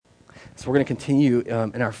So we're going to continue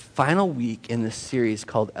in our final week in this series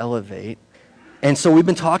called Elevate. And so we've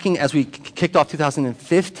been talking, as we kicked off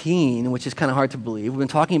 2015, which is kind of hard to believe, we've been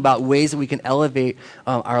talking about ways that we can elevate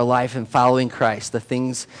our life in following Christ, the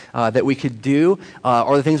things that we could do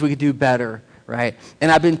or the things we could do better, right?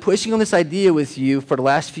 And I've been pushing on this idea with you for the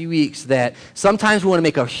last few weeks that sometimes we want to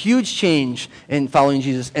make a huge change in following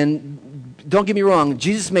Jesus. And don't get me wrong,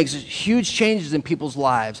 Jesus makes huge changes in people's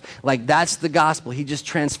lives. Like, that's the gospel. He just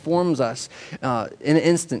transforms us in an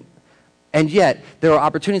instant. And yet, there are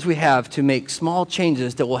opportunities we have to make small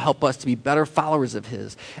changes that will help us to be better followers of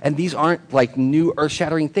His. And these aren't like new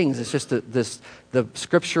earth-shattering things. It's just the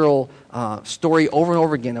scriptural story over and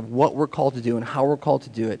over again of what we're called to do and how we're called to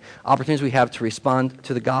do it. Opportunities we have to respond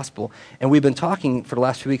to the gospel. And we've been talking for the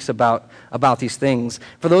last few weeks about these things.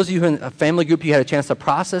 For those of you in a family group, you had a chance to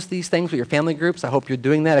process these things with your family groups. I hope you're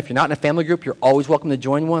doing that. If you're not in a family group, you're always welcome to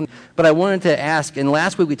join one. But I wanted to ask, and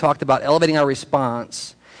last week we talked about elevating our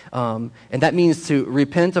response. And that means to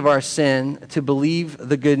repent of our sin, to believe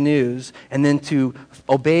the good news, and then to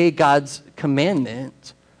obey God's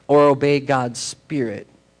commandment or obey God's Spirit,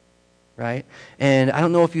 right? And I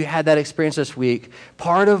don't know if you had that experience this week.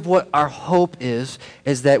 Part of what our hope is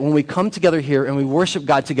that when we come together here and we worship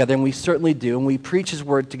God together, and we certainly do, and we preach His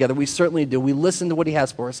Word together, we certainly do, we listen to what He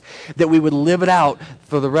has for us, that we would live it out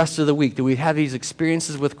for the rest of the week, that we'd have these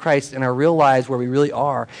experiences with Christ in our real lives where we really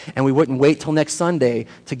are, and we wouldn't wait till next Sunday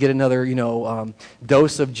to get another,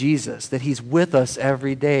 dose of Jesus, that He's with us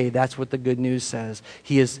every day. That's what the good news says.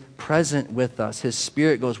 He is present with us. His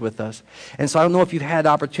Spirit goes with us. And so I don't know if you've had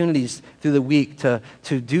opportunities through the week to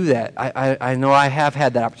do that. I know I have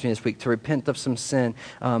had that opportunity this week to repent of some sin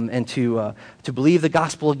and to believe the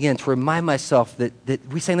gospel again, to remind myself that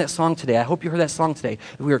we sang that song today. I hope you heard that song today,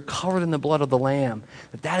 that we are covered in the blood of the Lamb,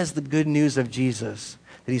 that is the good news of Jesus,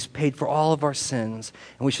 that He's paid for all of our sins,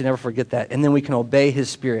 and we should never forget that. And then we can obey His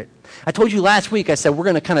Spirit. I told you last week, I said we're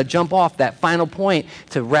going to kind of jump off that final point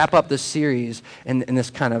to wrap up this series and this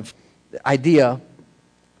kind of idea,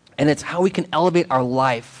 and it's how we can elevate our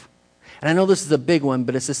life. And I know this is a big one,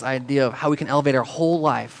 but it's this idea of how we can elevate our whole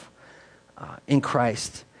life in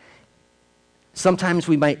Christ. Sometimes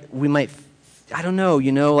we might, I don't know,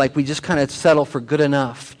 like we just kind of settle for good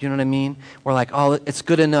enough. You know what I mean? We're like, oh, it's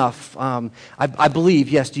good enough. I believe,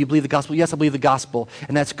 yes. Do you believe the gospel? Yes, I believe the gospel,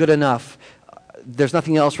 and that's good enough. There's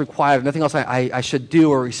nothing else required, nothing else I should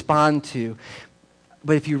do or respond to.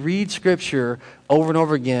 But if you read Scripture over and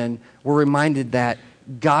over again, we're reminded that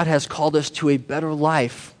God has called us to a better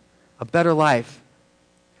life. A better life.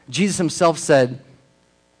 Jesus Himself said,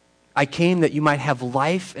 I came that you might have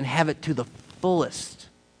life and have it to the fullest.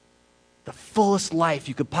 The fullest life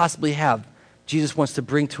you could possibly have. Jesus wants to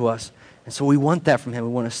bring to us. And so we want that from Him. We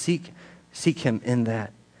want to seek Him in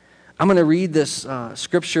that. I'm going to read this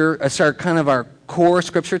scripture. It's our core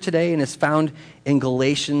scripture today, and it's found in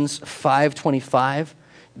Galatians 5:25.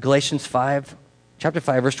 Galatians 5, chapter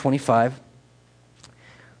 5, verse 25.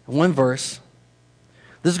 One verse.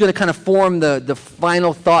 This is going to kind of form the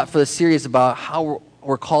final thought for the series about how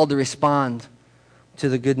we're called to respond to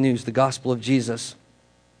the good news, the gospel of Jesus.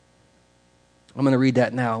 I'm going to read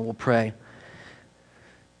that now. We'll pray.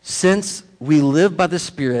 Since we live by the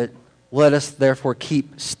Spirit, let us therefore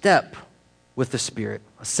keep step with the Spirit.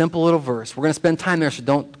 A simple little verse. We're going to spend time there, so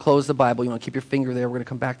don't close the Bible. You want to keep your finger there. We're going to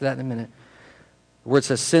come back to that in a minute. The word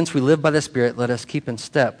says, since we live by the Spirit, let us keep in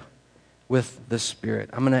step with the Spirit.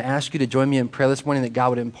 I'm going to ask you to join me in prayer this morning that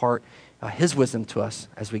God would impart His wisdom to us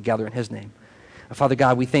as we gather in His name. Father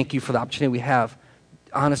God, we thank You for the opportunity we have.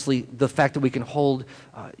 Honestly, the fact that we can hold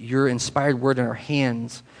Your inspired word in our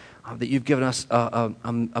hands, that You've given us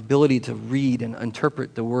ability to read and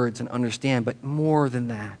interpret the words and understand, but more than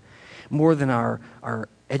that, more than our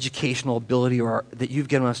educational ability, that You've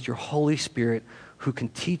given us Your Holy Spirit who can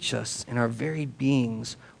teach us in our very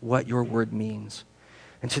beings what Your word means.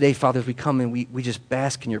 And today, Father, as we come and we just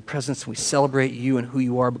bask in Your presence and we celebrate You and who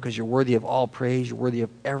You are because You're worthy of all praise. You're worthy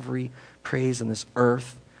of every praise on this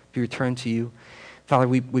earth be returned to You. Father,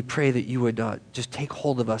 we pray that You would just take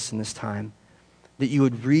hold of us in this time, that You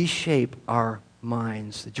would reshape our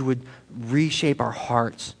minds, that You would reshape our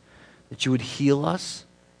hearts, that You would heal us,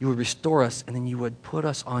 You would restore us, and then You would put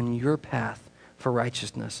us on Your path for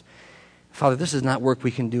righteousness. Father, this is not work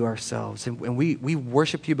we can do ourselves. And we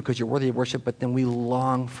worship You because You're worthy of worship, but then we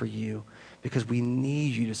long for You because we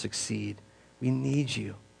need You to succeed. We need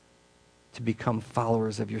You to become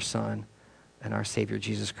followers of Your Son and our Savior,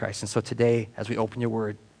 Jesus Christ. And so today, as we open Your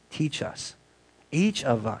word, teach us, each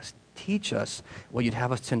of us, teach us what You'd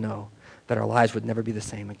have us to know, that our lives would never be the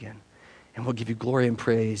same again. And we'll give You glory and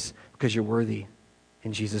praise because You're worthy.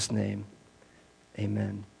 In Jesus' name,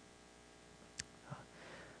 amen.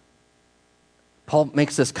 Paul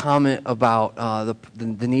makes this comment about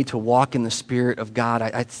the need to walk in the Spirit of God.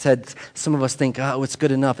 I said some of us think, oh, it's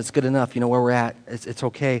good enough, where we're at, it's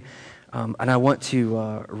okay. And I want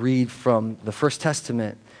to read from the First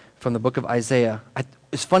Testament, from the book of Isaiah.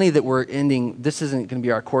 It's funny that we're ending, this isn't going to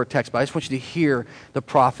be our core text, but I just want you to hear the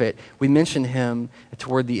prophet. We mentioned him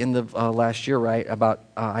toward the end of last year, right, about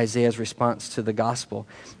Isaiah's response to the gospel.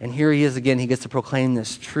 And here he is again, he gets to proclaim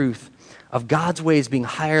this truth of God's ways being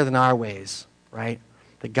higher than our ways, right?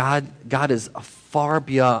 That God is far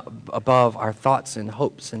above our thoughts and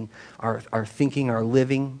hopes and our thinking, our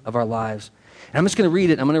living of our lives. And I'm just going to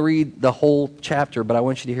read it. I'm going to read the whole chapter, but I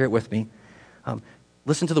want you to hear it with me.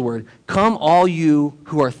 Listen to the word. Come, all you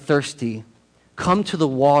who are thirsty, come to the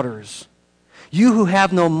waters. You who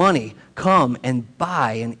have no money, come and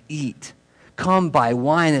buy and eat. Come buy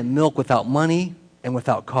wine and milk without money and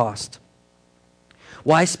without cost.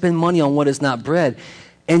 Why spend money on what is not bread,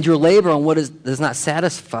 and your labor on what does not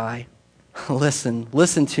satisfy? Listen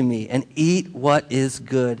to me, and eat what is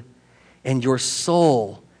good, and your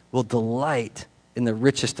soul will delight in the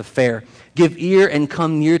richest of fare. Give ear and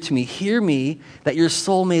come near to me. Hear me, that your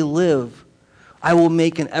soul may live. I will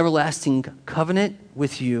make an everlasting covenant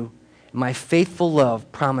with you, my faithful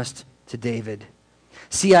love promised to David.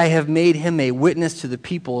 See, I have made him a witness to the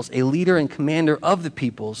peoples, a leader and commander of the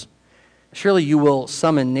peoples. Surely you will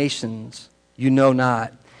summon nations you know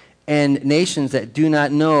not, and nations that do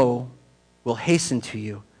not know will hasten to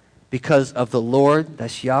you because of the Lord,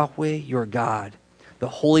 that's Yahweh, your God, the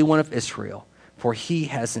Holy One of Israel, for he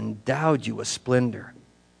has endowed you with splendor.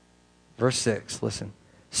 Verse 6, listen.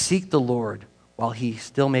 Seek the Lord while he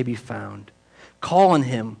still may be found. Call on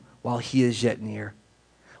him while he is yet near.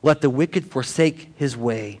 Let the wicked forsake his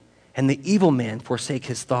way, and the evil man forsake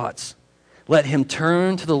his thoughts. Let him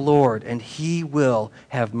turn to the Lord, and he will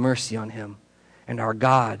have mercy on him, and our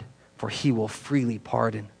God, for he will freely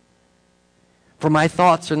pardon. For my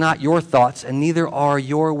thoughts are not your thoughts, and neither are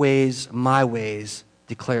your ways my ways,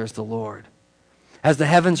 declares the Lord. As the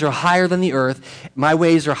heavens are higher than the earth, my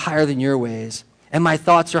ways are higher than your ways, and my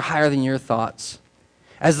thoughts are higher than your thoughts.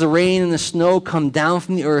 As the rain and the snow come down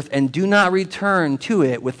from the earth and do not return to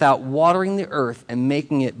it without watering the earth and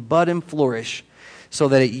making it bud and flourish, so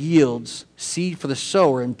that it yields seed for the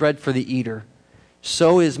sower and bread for the eater,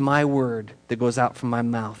 so is my word that goes out from my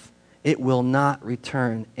mouth. It will not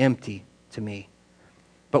return empty to me,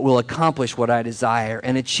 but will accomplish what I desire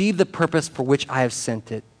and achieve the purpose for which I have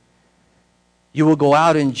sent it. You will go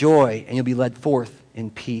out in joy, and you'll be led forth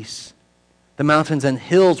in peace. The mountains and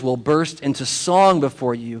hills will burst into song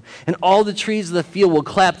before you, and all the trees of the field will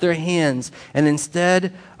clap their hands, and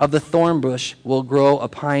instead of the thorn bush will grow a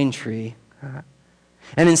pine tree,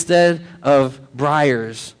 and instead of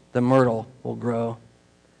briars, the myrtle will grow.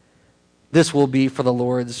 This will be for the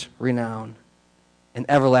Lord's renown, an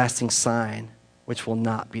everlasting sign which will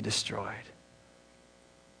not be destroyed.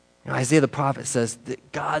 Isaiah the prophet says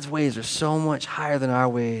that God's ways are so much higher than our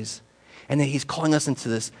ways, and that he's calling us into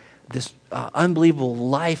this unbelievable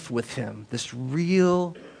life with him, this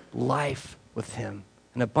real life with him,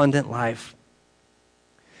 an abundant life.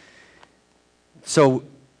 So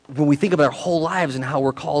when we think about our whole lives and how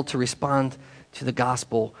we're called to respond to the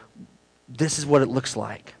gospel, this is what it looks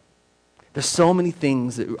like. There's so many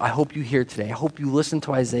things that I hope you hear today. I hope you listen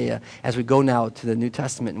to Isaiah as we go now to the New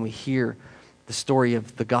Testament and we hear the story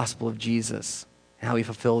of the gospel of Jesus and how he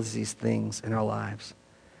fulfills these things in our lives.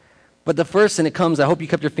 But the first, and it comes, I hope you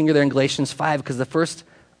kept your finger there in Galatians 5, because the first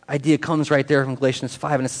idea comes right there from Galatians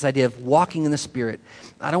 5, and it's this idea of walking in the Spirit.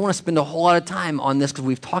 I don't want to spend a whole lot of time on this because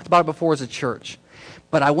we've talked about it before as a church.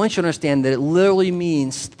 But I want you to understand that it literally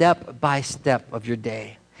means step by step of your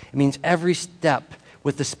day. It means every step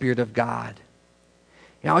with the Spirit of God.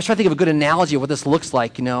 I always try to think of a good analogy of what this looks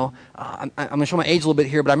like, I'm going to show my age a little bit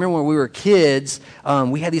here, but I remember when we were kids,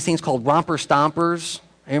 we had these things called romper stompers.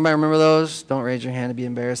 Anybody remember those? Don't raise your hand. It'd be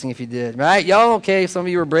embarrassing if you did. Right? Y'all, okay, some of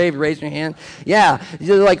you were brave. You raised your hand. Yeah.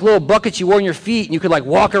 They're like little buckets you wore on your feet, and you could like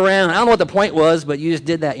walk around. I don't know what the point was, but you just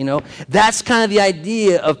did that, That's kind of the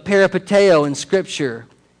idea of peripateo in Scripture,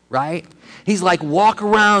 right? He's like, walk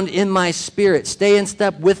around in my Spirit. Stay in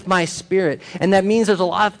step with my Spirit. And that means there's a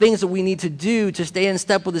lot of things that we need to do to stay in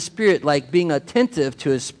step with the Spirit, like being attentive to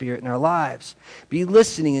his Spirit in our lives. Be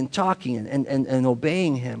listening and talking and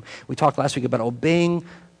obeying him. We talked last week about obeying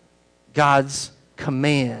God's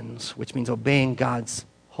commands, which means obeying God's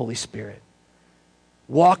Holy Spirit.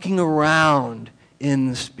 Walking around in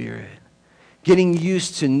the Spirit. Getting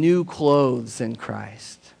used to new clothes in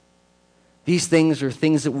Christ. These things are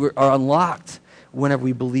things that are unlocked whenever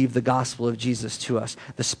we believe the gospel of Jesus to us.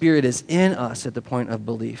 The Spirit is in us at the point of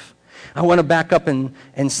belief. I want to back up and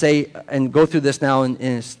say, and go through this now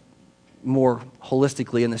in more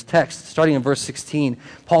holistically in this text. Starting in verse 16,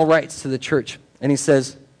 Paul writes to the church, and he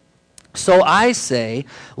says, "So I say,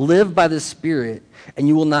 live by the Spirit, and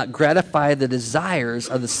you will not gratify the desires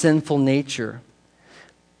of the sinful nature.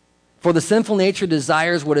 For the sinful nature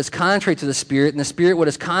desires what is contrary to the Spirit, and the Spirit what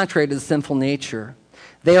is contrary to the sinful nature.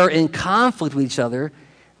 They are in conflict with each other,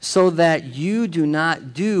 so that you do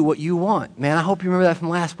not do what you want." Man, I hope you remember that from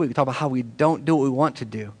last week. We talked about how we don't do what we want to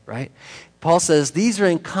do, right? Paul says these are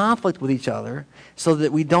in conflict with each other so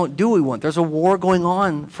that we don't do what we want. There's a war going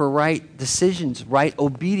on for right decisions, right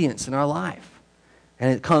obedience in our life.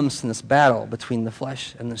 And it comes from this battle between the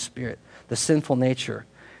flesh and the Spirit, the sinful nature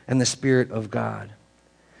and the Spirit of God.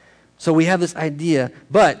 So we have this idea,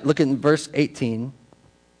 but look at verse 18.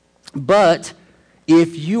 "But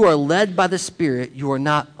if you are led by the Spirit, you are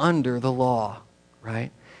not under the law," right?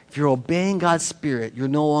 If you're obeying God's Spirit, you're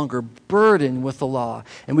no longer burdened with the law.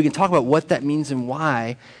 And we can talk about what that means and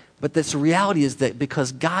why, but the reality is that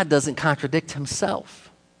because God doesn't contradict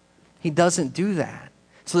himself. He doesn't do that.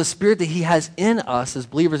 So the Spirit that he has in us as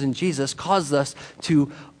believers in Jesus causes us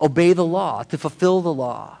to obey the law, to fulfill the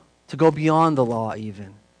law, to go beyond the law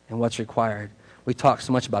even, and what's required. We talked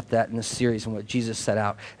so much about that in this series and what Jesus set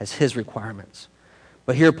out as his requirements.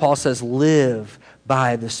 But here Paul says, live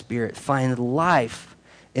by the Spirit. Find life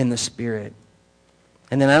in the Spirit.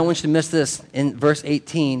 And then I don't want you to miss this. In verse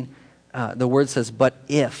 18, the word says, "But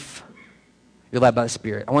if you're led by the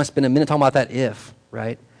Spirit." I want to spend a minute talking about that if,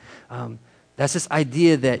 right? That's this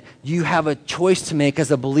idea that you have a choice to make as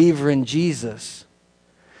a believer in Jesus.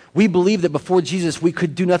 We believe that before Jesus, we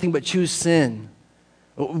could do nothing but choose sin.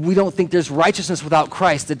 We don't think there's righteousness without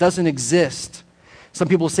Christ. It doesn't exist. Some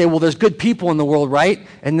people say, well, there's good people in the world, right?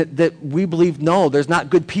 And that we believe, no, there's not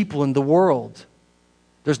good people in the world.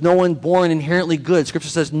 There's no one born inherently good. Scripture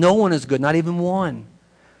says no one is good, not even one.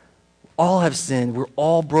 All have sinned. We're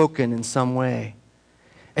all broken in some way.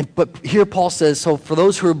 But here Paul says, so for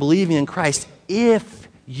those who are believing in Christ, if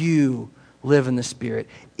you live in the Spirit,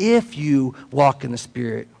 if you walk in the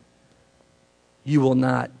Spirit, you will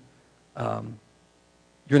not,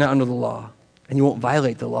 you're not under the law, and you won't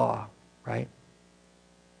violate the law, right?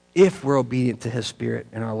 If we're obedient to his Spirit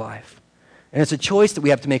in our life. And it's a choice that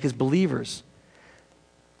we have to make as believers.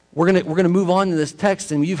 We're gonna move on to this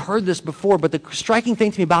text, and you've heard this before, but the striking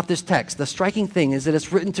thing to me about this text, the striking thing is that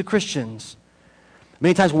it's written to Christians.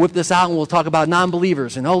 Many times we'll whip this out and we'll talk about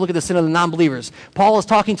non-believers, and look at the sin of the non-believers. Paul is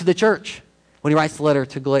talking to the church when he writes the letter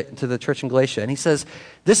to the church in Galatia, and he says,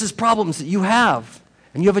 this is problems that you have,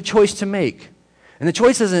 and you have a choice to make. And the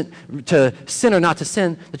choice isn't to sin or not to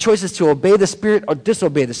sin. The choice is to obey the Spirit or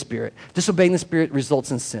disobey the Spirit. Disobeying the Spirit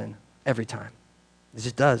results in sin every time. It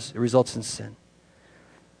just does. It results in sin.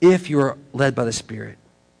 If you're led by the Spirit,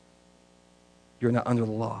 you're not under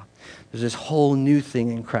the law. There's this whole new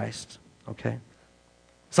thing in Christ, okay?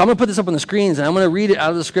 So I'm going to put this up on the screens, and I'm going to read it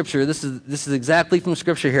out of the Scripture. This is exactly from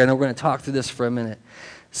Scripture here, and we're going to talk through this for a minute.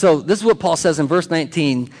 So this is what Paul says in verse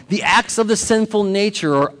 19. The acts of the sinful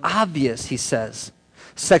nature are obvious, he says.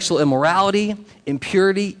 Sexual immorality,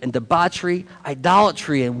 impurity and debauchery,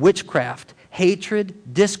 idolatry and witchcraft,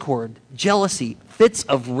 hatred, discord, jealousy, fits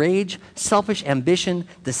of rage, selfish ambition,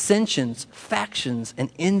 dissensions, factions, and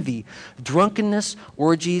envy, drunkenness,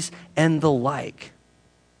 orgies, and the like.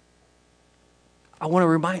 I want to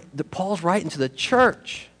remind that Paul's writing to the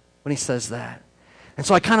church when he says that. And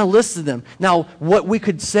so I kind of listed them. Now, what we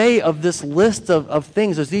could say of this list of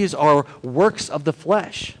things is these are works of the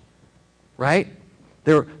flesh, right?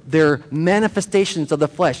 They're manifestations of the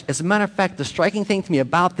flesh. As a matter of fact, the striking thing to me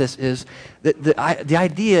about this is that the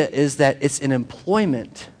idea is that it's an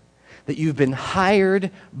employment, that you've been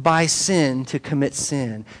hired by sin to commit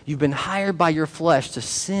sin. You've been hired by your flesh to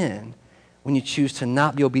sin when you choose to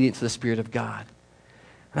not be obedient to the Spirit of God.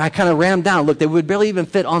 And I kind of ran them down. Look, they would barely even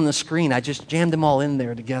fit on the screen. I just jammed them all in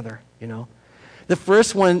there together, you know. The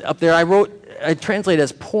first one up there I translated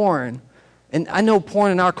as porn. And I know porn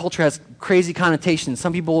in our culture has crazy connotations.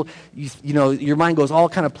 Some people, you know, your mind goes all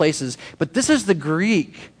kind of places. But this is the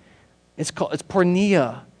Greek. It's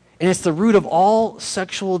porneia. And it's the root of all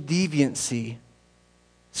sexual deviancy.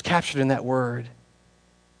 It's captured in that word.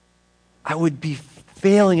 I would be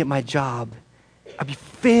failing at my job. I'd be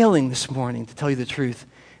failing this morning, to tell you the truth,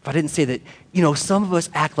 if I didn't say that, you know, some of us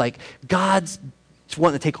act like God's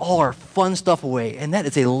wanting to take all our fun stuff away. And that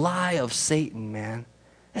is a lie of Satan, man.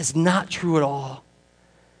 That's not true at all.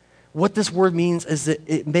 What this word means is that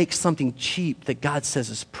it makes something cheap that God says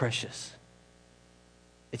is precious.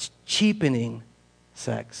 It's cheapening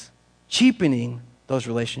sex, cheapening those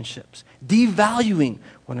relationships, devaluing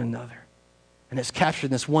one another. And it's captured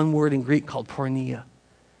in this one word in Greek called porneia.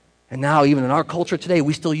 And now, even in our culture today,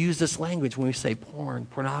 we still use this language when we say porn,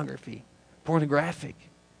 pornography, pornographic.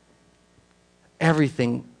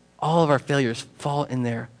 Everything, all of our failures fall in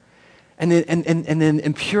there. And then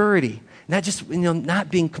impurity. Not just, not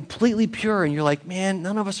being completely pure. And you're like, man,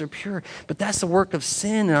 none of us are pure. But that's the work of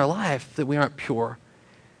sin in our life, that we aren't pure.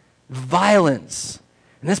 Violence.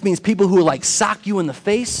 And this means people who like sock you in the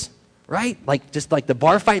face, right? Just like the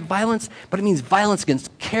bar fight violence. But it means violence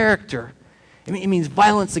against character. It means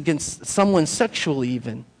violence against someone sexually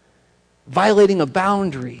even. Violating a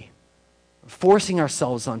boundary. Forcing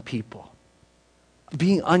ourselves on people.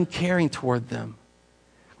 Being uncaring toward them.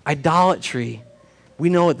 Idolatry. We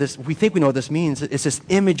think we know what this means. It's this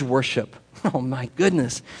image worship. Oh my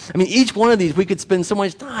goodness. I mean, each one of these we could spend so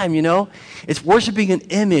much time, It's worshiping an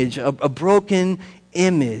image, a broken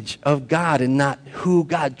image of God and not who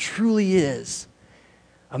God truly is.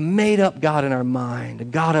 A made-up God in our mind, a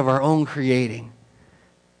God of our own creating.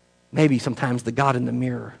 Maybe sometimes the God in the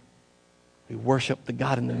mirror. We worship the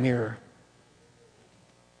God in the mirror.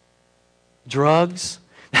 Drugs.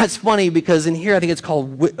 That's funny because in here I think it's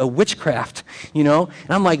called witchcraft, And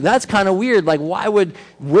I'm like, that's kind of weird. Like, why would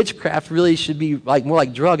witchcraft really should be like more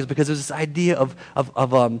like drugs? Because there's this idea of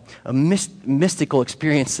mystical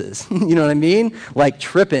experiences. You know what I mean? Like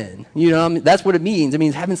tripping. That's what it means. It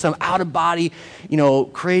means having some out-of-body,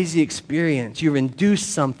 crazy experience. You've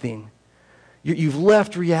induced something. You've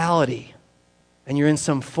left reality, and you're in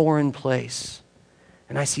some foreign place.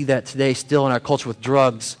 And I see that today still in our culture with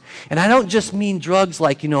drugs. And I don't just mean drugs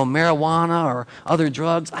like, marijuana or other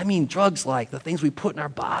drugs. I mean drugs like the things we put in our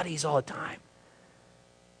bodies all the time.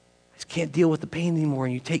 I just can't deal with the pain anymore.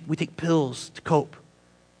 And we take pills to cope.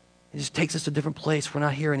 It just takes us to a different place. We're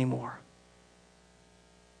not here anymore.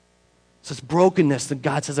 So it's brokenness that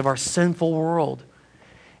God says of our sinful world.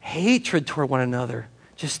 Hatred toward one another.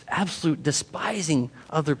 Just absolute despising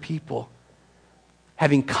other people.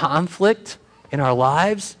 Having conflict in our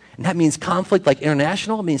lives, and that means conflict like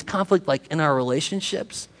international, it means conflict like in our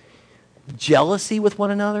relationships, jealousy with one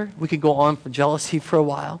another. We could go on for jealousy for a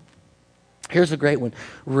while. Here's a great one,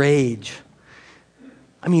 rage.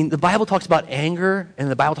 I mean, the Bible talks about anger, and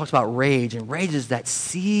the Bible talks about rage, and rage is that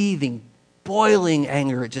seething, boiling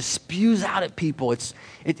anger. It just spews out at people.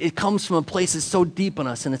 It comes from a place that's so deep in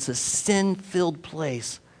us, and it's a sin-filled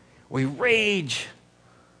place where we rage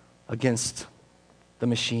against the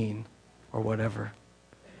machine or whatever.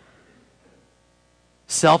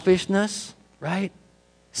 Selfishness, right?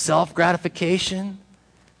 Self-gratification,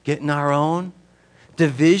 getting our own.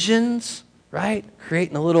 Divisions, right?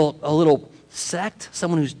 Creating a little sect,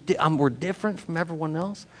 someone who's we're different from everyone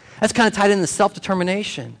else. That's kind of tied into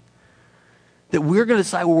self-determination. That we're going to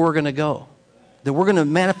decide where we're going to go. That we're going to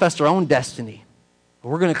manifest our own destiny.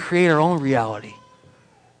 We're going to create our own reality.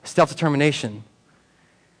 Self-determination.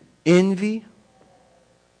 Envy.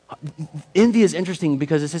 Envy is interesting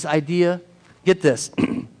because it's this idea, get this,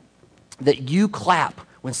 that you clap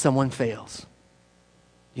when someone fails.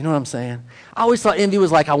 You know what I'm saying? I always thought envy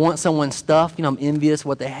was like, I want someone's stuff. I'm envious of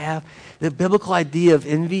what they have. The biblical idea of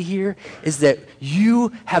envy here is that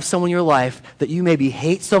you have someone in your life that you maybe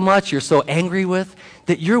hate so much, you're so angry with,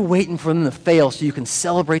 that you're waiting for them to fail so you can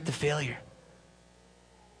celebrate the failure.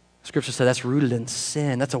 Scripture says that's rooted in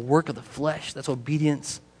sin. That's a work of the flesh. That's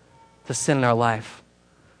obedience to sin in our life.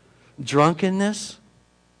 Drunkenness,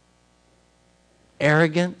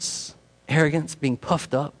 arrogance, being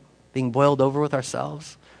puffed up, being boiled over with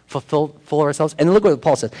ourselves, full of ourselves. And look what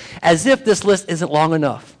Paul says. As if this list isn't long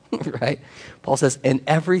enough, right? Paul says, and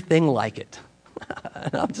everything like it.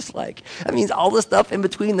 And I'm just like, that means all the stuff in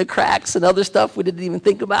between the cracks and other stuff we didn't even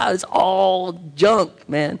think about is all junk,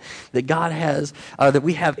 man, that God has, that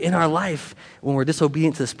we have in our life when we're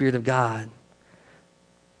disobedient to the Spirit of God.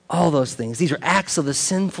 All those things. These are acts of the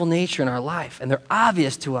sinful nature in our life, and they're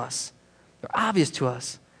obvious to us. They're obvious to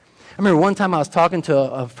us. I remember one time I was talking to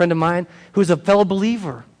a friend of mine who's a fellow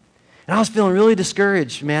believer, and I was feeling really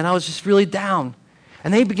discouraged, man. I was just really down.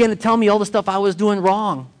 And they began to tell me all the stuff I was doing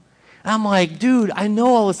wrong. And I'm like, dude, I know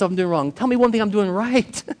all the stuff I'm doing wrong. Tell me one thing I'm doing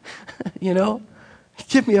right.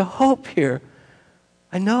 Give me a hope here.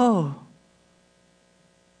 I know.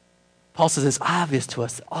 Paul says it's obvious to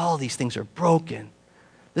us that all these things are broken.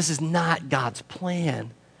 This is not God's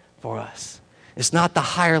plan for us. It's not the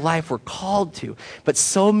higher life we're called to. But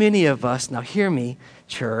so many of us, now hear me,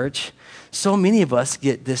 church, so many of us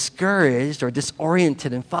get discouraged or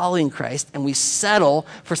disoriented in following Christ, and we settle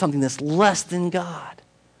for something that's less than God,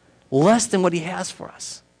 less than what He has for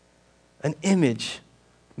us. An image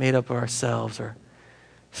made up of ourselves or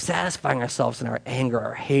satisfying ourselves in our anger,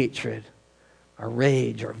 our hatred, our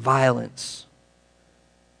rage, our violence,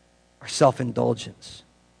 our self-indulgence.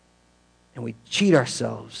 And we cheat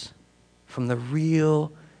ourselves from the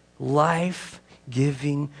real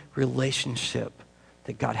life-giving relationship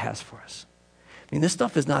that God has for us. I mean, this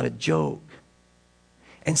stuff is not a joke.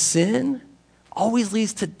 And sin always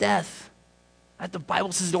leads to death. The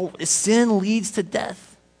Bible says sin leads to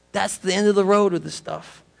death. That's the end of the road with this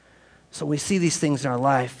stuff. So when we see these things in our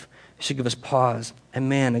life, it should give us pause. And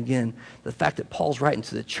man, again, the fact that Paul's writing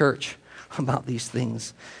to the church about these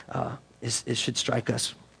things, it should strike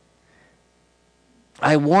us.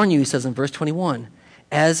 I warn you, he says in verse 21,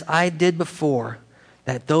 as I did before,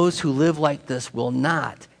 that those who live like this will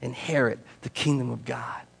not inherit the kingdom of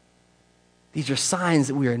God. These are signs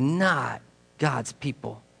that we are not God's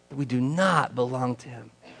people, that we do not belong to him,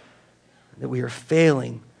 that we are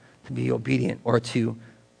failing to be obedient or to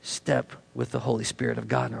step with the Holy Spirit of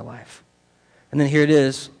God in our life. And then here it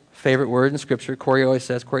is, favorite word in Scripture. Corey always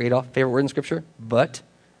says, Corey Adolph, favorite word in Scripture, but,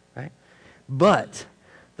 right? But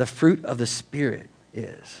the fruit of the Spirit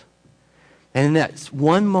is. And in that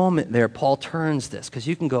one moment there, Paul turns this, because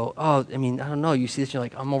you can go, oh, I mean, I don't know. You see this, you're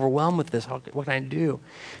like, I'm overwhelmed with this. What can I do?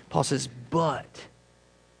 Paul says, but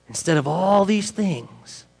instead of all these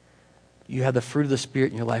things, you have the fruit of the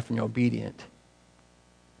Spirit in your life and you're obedient.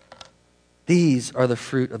 These are the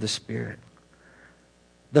fruit of the Spirit.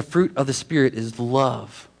 The fruit of the Spirit is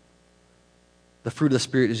love. The fruit of the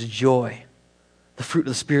Spirit is joy. The fruit of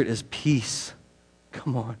the Spirit is peace.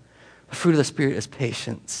 Come on. The fruit of the Spirit is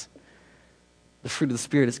patience. The fruit of the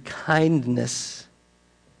Spirit is kindness.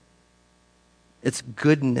 It's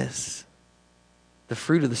goodness. The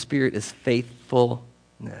fruit of the Spirit is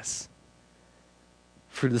faithfulness.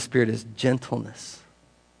 The fruit of the Spirit is gentleness.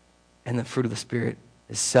 And the fruit of the Spirit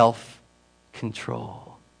is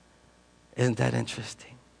self-control. Isn't that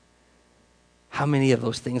interesting? How many of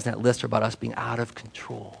those things in that list are about us being out of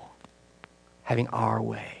control, having our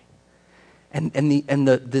way? And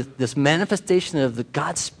this manifestation of the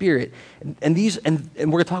God's Spirit, and we're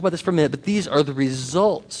going to talk about this for a minute, but these are the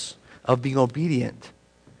results of being obedient.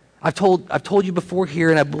 I've told you before here,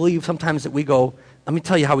 and I believe sometimes that we go, let me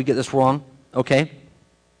tell you how we get this wrong, okay?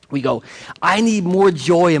 We go, I need more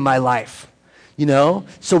joy in my life, you know?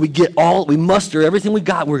 So we muster everything we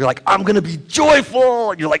got. We're like, I'm going to be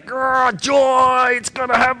joyful. And you're like, joy, it's going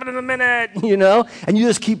to happen in a minute, you know? And you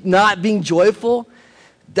just keep not being joyful.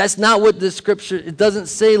 That's not what the Scripture, it doesn't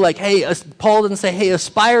say like, hey, Paul doesn't say, hey,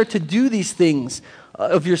 aspire to do these things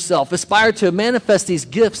of yourself. Aspire to manifest these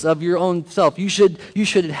gifts of your own self. You should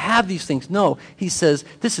have these things. No, he says,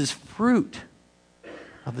 this is fruit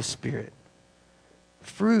of the Spirit.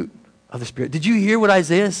 Fruit of the Spirit. Did you hear what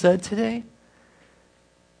Isaiah said today?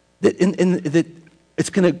 That that it's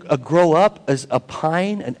going to grow up as a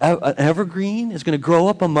pine, an evergreen is going to grow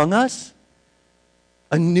up among us.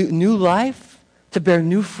 A new life. To bear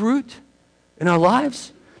new fruit in our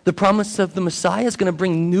lives. The promise of the Messiah is going to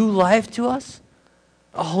bring new life to us.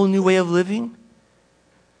 A whole new way of living.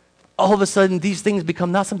 All of a sudden, these things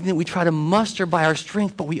become not something that we try to muster by our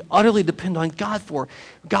strength, but we utterly depend on God for.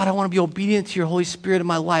 God, I want to be obedient to your Holy Spirit in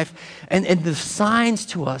my life. And the signs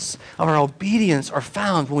to us of our obedience are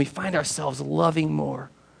found when we find ourselves loving more.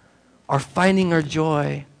 Or finding our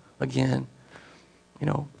joy again. You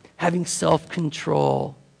know, having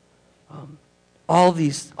self-control. All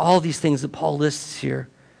these things that Paul lists here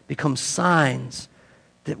become signs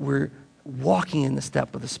that we're walking in the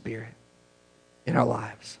step of the Spirit in our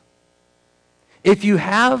lives. If you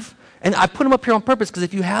have, and I put them up here on purpose because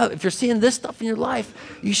if you're seeing this stuff in your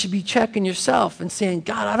life, you should be checking yourself and saying,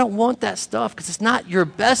 God, I don't want that stuff because it's not your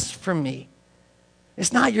best for me.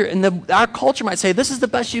 It's not our culture might say, this is the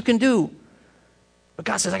best you can do. But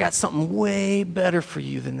God says, I got something way better for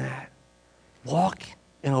you than that. Walk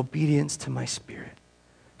in obedience to my Spirit.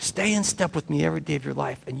 Stay in step with me every day of your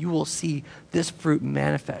life, and you will see this fruit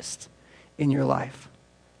manifest in your life.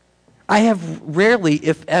 I have rarely,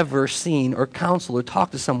 if ever, seen or counseled or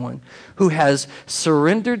talked to someone who has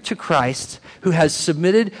surrendered to Christ, who has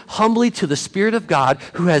submitted humbly to the Spirit of God,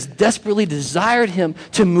 who has desperately desired Him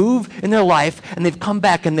to move in their life, and they've come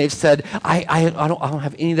back and they've said, I don't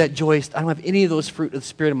have any of that joy, I don't have any of those fruit of the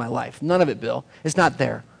Spirit in my life. None of it, Bill. It's not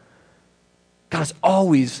there. God is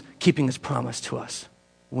always keeping His promise to us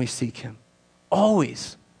when we seek Him.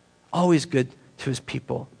 Always. Always good to His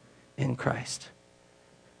people in Christ.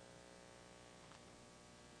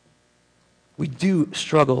 We do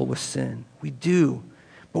struggle with sin. We do.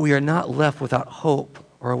 But we are not left without hope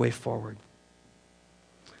or a way forward.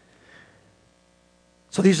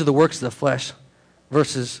 So these are the works of the flesh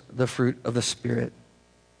versus the fruit of the Spirit.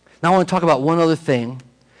 Now I want to talk about one other thing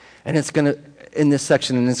And it's going to, in this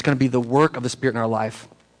section, and it's going to be the work of the Spirit in our life.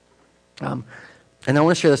 And I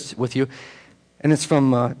want to share this with you. And it's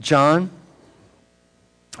from John,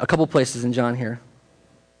 a couple places in John here.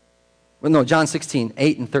 Well, no, John 16,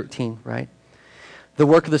 8 and 13, right? The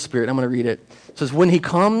work of the Spirit. I'm going to read it. It says, when he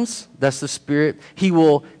comes, that's the Spirit, he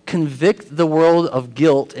will convict the world of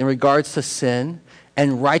guilt in regards to sin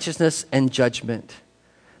and righteousness and judgment.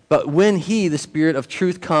 But when he, the Spirit of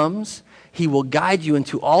truth, comes, he will guide you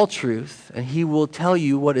into all truth, and he will tell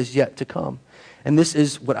you what is yet to come. And this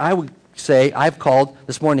is what I would say I've called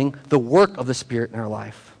this morning the work of the Spirit in our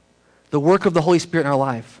life. The work of the Holy Spirit in our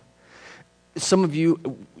life. Some of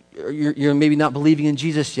you, you're maybe not believing in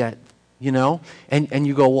Jesus yet, you know, and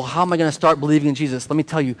you go, well, how am I going to start believing in Jesus? Let me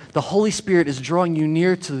tell you, the Holy Spirit is drawing you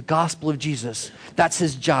near to the gospel of Jesus. That's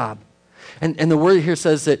his job. And the word here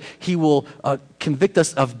says that he will convict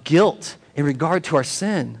us of guilt in regard to our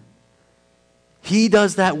sin. He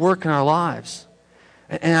does that work in our lives.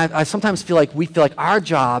 And I sometimes feel like we feel like our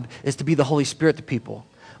job is to be the Holy Spirit to people.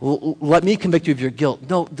 Let me convict you of your guilt.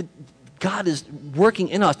 No, God is working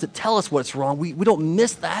in us to tell us what's wrong. We don't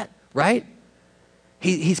miss that, right?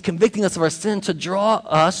 He's convicting us of our sin to draw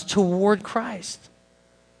us toward Christ.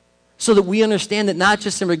 So that we understand that not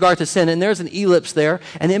just in regard to sin, and there's an ellipse there,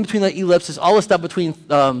 and in between that ellipse is all the stuff between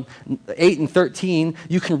 8 and 13.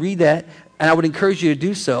 You can read that, and I would encourage you to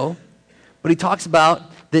do so. But he talks about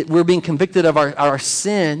that we're being convicted of our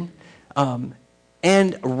sin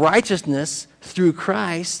and righteousness through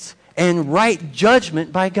Christ and right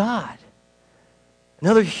judgment by God.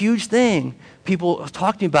 Another huge thing people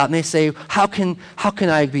talk to me about, and they say, how can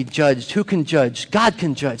I be judged? Who can judge? God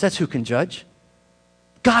can judge. That's who can judge.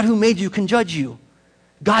 God who made you can judge you.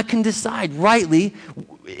 God can decide rightly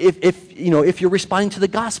if you're responding to the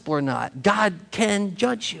gospel or not. God can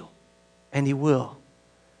judge you, and he will.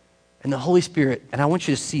 And the Holy Spirit, and I want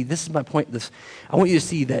you to see, this is my point, I want you to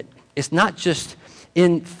see that it's not just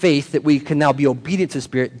in faith that we can now be obedient to the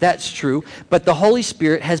Spirit. That's true. But the Holy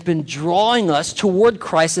Spirit has been drawing us toward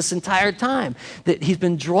Christ this entire time. That he's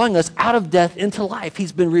been drawing us out of death into life.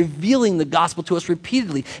 He's been revealing the gospel to us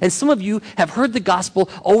repeatedly. And some of you have heard the gospel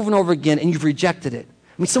over and over again, and you've rejected it.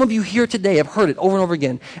 I mean, some of you here today have heard it over and over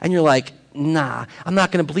again, and you're like, nah, I'm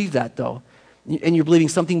not going to believe that, though. And you're believing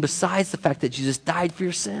something besides the fact that Jesus died for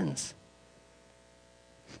your sins.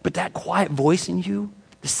 But that quiet voice in you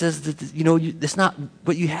that says that, it's not,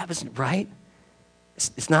 what you have isn't right.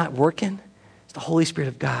 It's not working. It's the Holy Spirit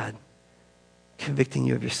of God convicting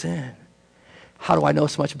you of your sin. How do I know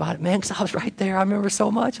so much about it? Man, because I was right there. I remember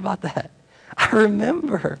so much about that. I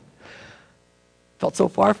remember. Felt so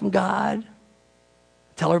far from God.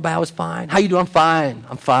 Tell everybody I was fine. How you doing? I'm fine.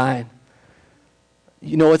 I'm fine.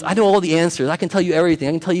 I know all the answers. I can tell you everything.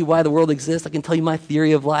 I can tell you why the world exists. I can tell you my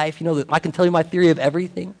theory of life. I can tell you my theory of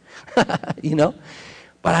everything.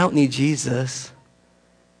 But I don't need Jesus.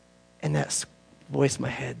 And that voice in my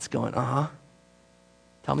head's going,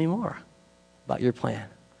 tell me more about your plan.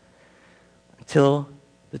 Until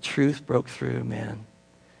the truth broke through, man.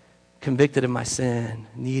 Convicted of my sin,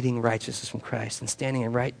 needing righteousness from Christ, and standing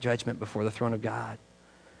in right judgment before the throne of God.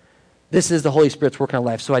 This is the Holy Spirit's work in our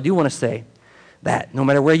life. So I do want to say that no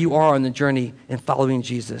matter where you are on the journey in following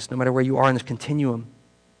Jesus, no matter where you are in this continuum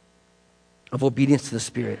of obedience to the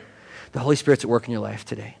Spirit, the Holy Spirit's at work in your life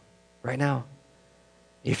today, right now.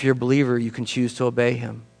 If you're a believer, you can choose to obey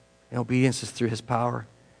him. And obedience is through his power.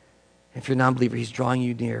 If you're a non-believer, he's drawing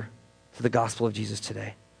you near to the gospel of Jesus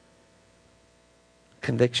today.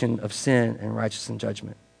 Conviction of sin and righteousness and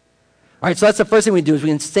judgment. All right, so that's the first thing we do is we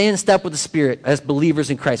can stay in step with the Spirit as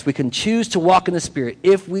believers in Christ. We can choose to walk in the Spirit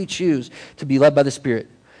if we choose to be led by the Spirit,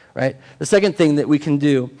 right? The second thing that we can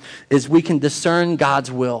do is we can discern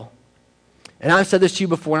God's will. And I've said this to you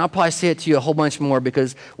before, and I'll probably say it to you a whole bunch more,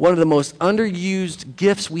 because one of the most underused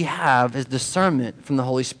gifts we have is discernment from the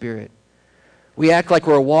Holy Spirit. We act like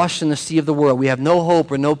we're washed in the sea of the world. We have no hope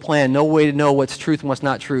or no plan, no way to know what's truth and what's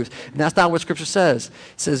not truth. And that's not what Scripture says.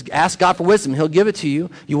 It says, ask God for wisdom. He'll give it to you.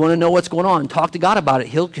 You want to know what's going on. Talk to God about it.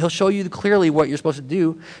 He'll show you clearly what you're supposed to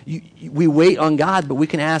do. We wait on God, but we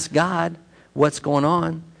can ask God what's going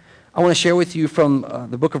on. I want to share with you from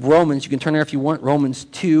the book of Romans. You can turn there if you want, Romans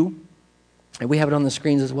 2. And we have it on the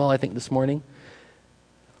screens as well, I think, this morning.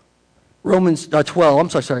 Romans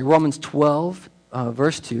 12,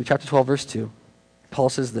 verse 2, chapter 12, verse 2. Paul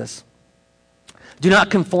says this: do not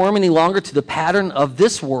conform any longer to the pattern of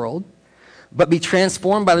this world, but be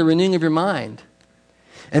transformed by the renewing of your mind.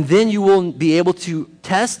 And then you will be able to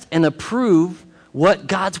test and approve what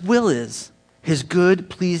God's will is, his good,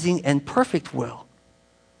 pleasing, and perfect will.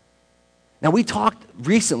 Now, we talked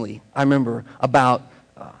recently, I remember, about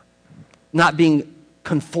not being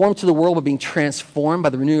conform to the world, but being transformed by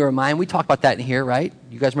the renewing of our mind. We talked about that in here, right?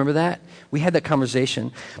 You guys remember that? We had that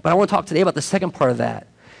conversation. But I want to talk today about the second part of that.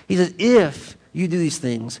 He says, if you do these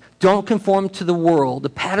things, don't conform to the world, the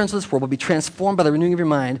patterns of this world, but be transformed by the renewing of your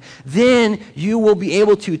mind, then you will be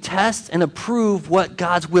able to test and approve what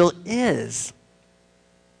God's will is.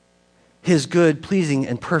 His good, pleasing,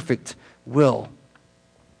 and perfect will.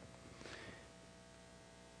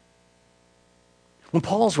 When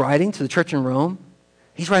Paul's writing to the church in Rome,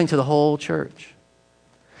 he's writing to the whole church.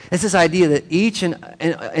 It's this idea that each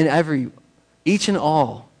and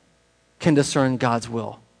all can discern God's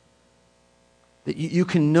will. That you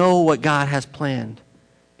can know what God has planned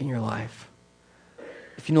in your life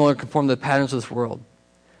if you no longer conform to the patterns of this world.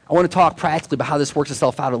 I want to talk practically about how this works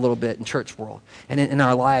itself out a little bit in church world and in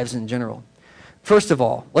our lives in general. First of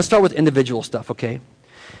all, let's start with individual stuff, okay?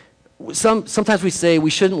 Sometimes we say we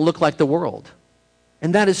shouldn't look like the world,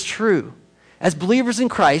 and that is true. As believers in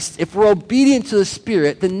Christ, if we're obedient to the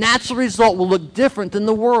Spirit, the natural result will look different than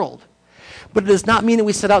the world. But it does not mean that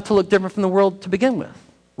we set out to look different from the world to begin with.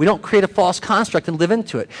 We don't create a false construct and live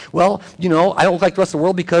into it. Well, I don't look like the rest of the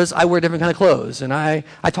world because I wear different kind of clothes, and I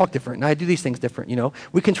talk different, and I do these things different,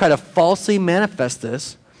 We can try to falsely manifest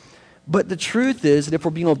this, but the truth is that if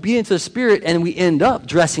we're being obedient to the Spirit and we end up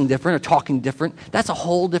dressing different or talking different, that's a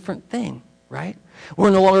whole different thing, right? We're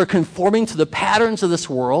no longer conforming to the patterns of this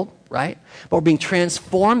world, right? But we're being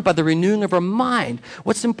transformed by the renewing of our mind.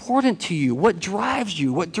 What's important to you? What drives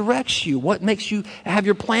you? What directs you? What makes you have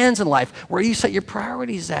your plans in life? Where do you set your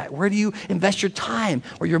priorities at? Where do you invest your time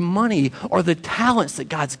or your money or the talents that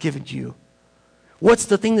God's given you? What's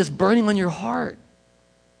the thing that's burning on your heart?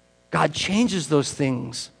 God changes those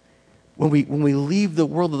things when we leave the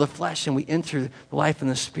world of the flesh and we enter the life in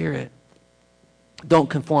the Spirit.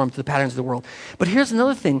 Don't conform to the patterns of the world. But here's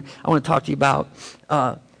another thing I want to talk to you about.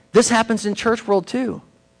 This happens in church world too.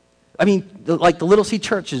 I mean, like the Little C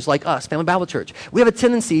churches like us, Family Bible Church. We have a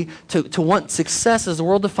tendency to want success as the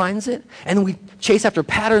world defines it, and we chase after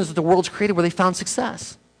patterns that the world's created where they found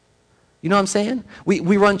success. You know what I'm saying?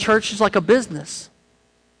 We run churches like a business,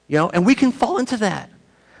 and we can fall into that.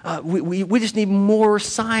 We just need more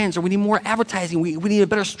signs, or we need more advertising. We need a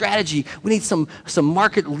better strategy. We need some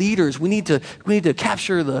market leaders. We need to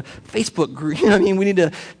capture the Facebook group. You know what I mean? We need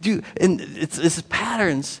to do, and it's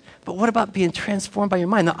patterns. But what about being transformed by your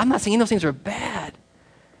mind? Now, I'm not saying those things are bad.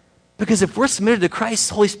 Because if we're submitted to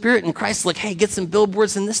Christ's Holy Spirit and Christ's like, hey, get some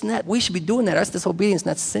billboards and this and that, we should be doing that. That's disobedience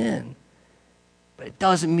and that's sin. But it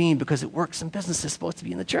doesn't mean because it works in business, it's supposed to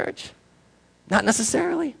be in the church. Not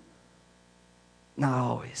necessarily. Not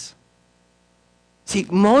always. See,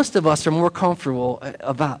 most of us are more comfortable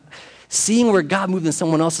about seeing where God moved in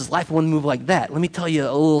someone else's life and want to move like that. Let me tell you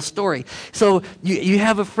a little story. So you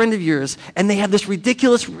have a friend of yours, and they have this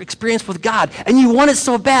ridiculous experience with God, and you want it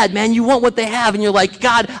so bad, man. You want what they have, and you're like,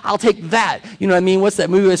 God, I'll take that. You know what I mean? What's that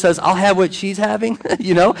movie that says, I'll have what she's having?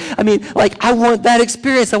 I mean, like, I want that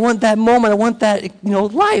experience. I want that moment. I want that,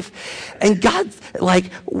 life. And God's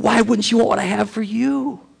like, why wouldn't you want what I have for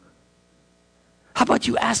you? How about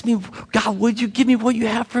you ask me, God, would you give me what you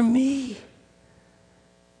have for me?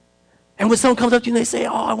 And when someone comes up to you and they say,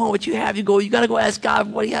 oh, I want what you have, you got to go ask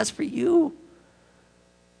God what he has for you.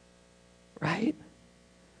 Right?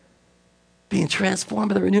 Being transformed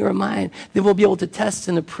by the renewal of mind, then we'll be able to test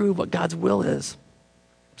and approve what God's will is.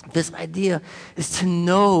 This idea is to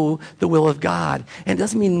know the will of God. And it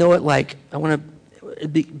doesn't mean know it like,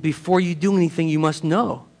 before you do anything, you must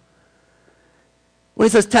know. When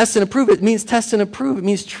it says test and approve, it means test and approve. It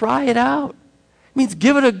means try it out. It means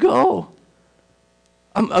give it a go.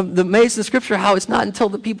 I'm amazed in Scripture how it's not until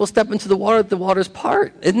the people step into the water that the waters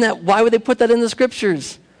part. Why would they put that in the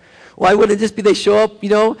Scriptures? Why would it just be they show up,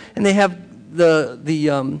 and they have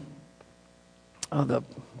the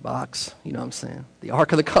box, you know what I'm saying? The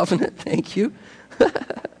Ark of the Covenant, thank you. A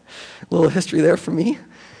little history there for me.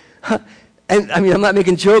 And I mean, I'm not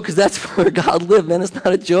making a joke because that's where God lived, man. It's not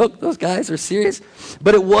a joke. Those guys are serious.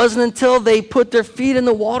 But it wasn't until they put their feet in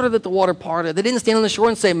the water that the water parted. They didn't stand on the shore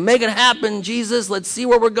and say, make it happen, Jesus. Let's see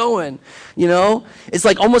where we're going. It's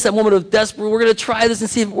like almost that moment of desperate, we're going to try this and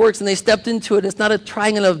see if it works. And they stepped into it. It's not a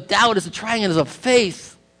trying it of doubt. It's a trying it of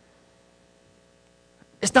faith.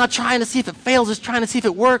 It's not trying to see if it fails. It's trying to see if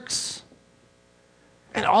it works.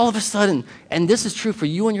 And all of a sudden, and this is true for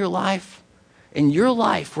you in your life,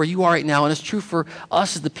 where you are right now, and it's true for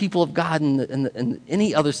us as the people of God in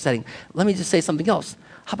any other setting. Let me just say something else.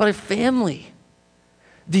 How about a family?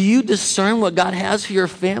 Do you discern what God has for your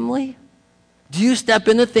family? Do you step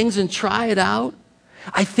into things and try it out?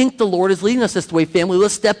 I think the Lord is leading us this way, family.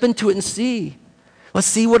 Let's step into it and see. Let's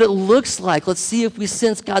see what it looks like. Let's see if we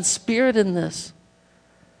sense God's Spirit in this.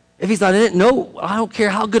 If he's not in it, no, I don't care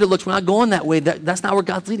how good it looks. We're not going that way. That's not where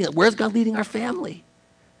God's leading us. Where's God leading our family?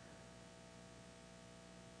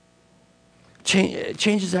 It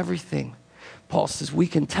changes everything. Paul says we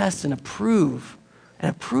can test and approve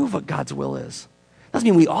what God's will is. Doesn't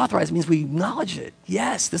mean we authorize, it means we acknowledge it.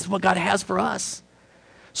 Yes, this is what God has for us.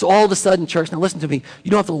 So all of a sudden, church, now listen to me.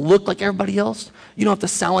 You don't have to look like everybody else. You don't have to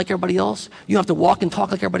sound like everybody else. You don't have to walk and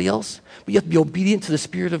talk like everybody else. But you have to be obedient to the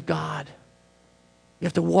Spirit of God. You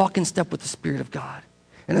have to walk in step with the Spirit of God.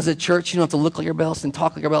 And as a church, you don't have to look like everybody else and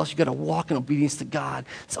talk like everybody else. You've got to walk in obedience to God.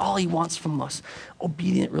 It's all he wants from us,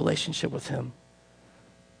 obedient relationship with him.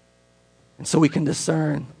 And so we can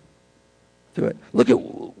discern through it. Look at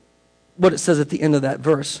what it says at the end of that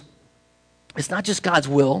verse. It's not just God's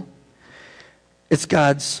will. It's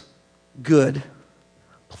God's good,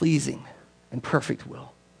 pleasing, and perfect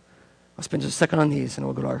will. I'll spend just a second on these, and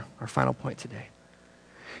we'll go to our final point today.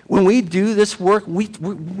 When we do this work,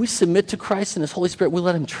 we submit to Christ and his Holy Spirit. We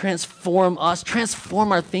let him transform us,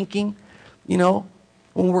 transform our thinking. You know,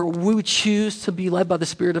 when we choose to be led by the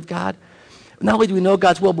Spirit of God, not only do we know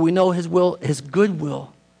God's will, but we know his will, his good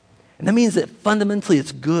will. And that means that fundamentally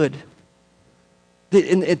it's good. That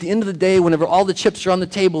at the end of the day, whenever all the chips are on the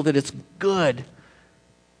table, that it's good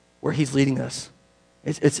where he's leading us.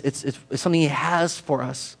 It's something he has for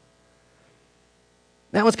us.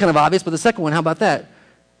 That one's kind of obvious, but the second one, how about that?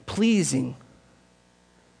 Pleasing.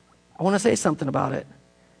 I want to say something about it.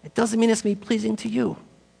 It doesn't mean it's going to be pleasing to you.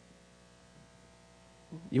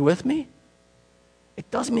 You with me? It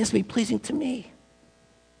doesn't mean it's going to be pleasing to me.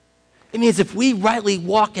 It means if we rightly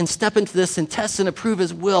walk and step into this and test and approve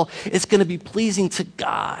his will, it's going to be pleasing to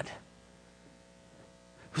God.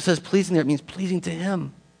 Who says pleasing there? It means pleasing to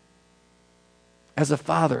him as a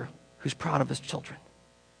father who's proud of his children.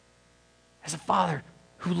 As a father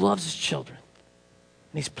who loves his children.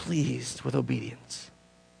 And he's pleased with obedience.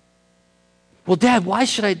 Well, Dad, why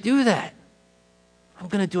should I do that? I'm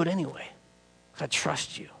going to do it anyway. Because I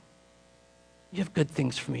trust you. You have good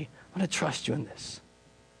things for me. I'm going to trust you in this.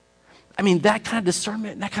 I mean, that kind of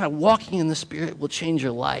discernment, that kind of walking in the Spirit will change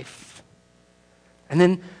your life. And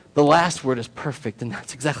then the last word is perfect, and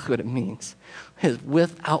that's exactly what it means. It's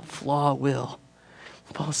without flaw will.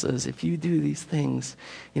 Paul says, if you do these things,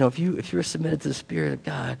 if you're submitted to the Spirit of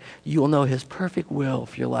God, you will know his perfect will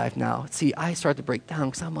for your life. Now, see, I start to break down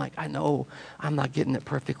because I'm like, I know I'm not getting it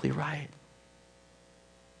perfectly right.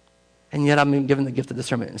 And yet I'm given the gift of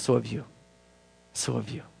discernment, and so have you. So have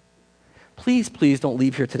you. Please, please don't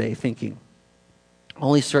leave here today thinking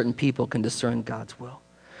only certain people can discern God's will.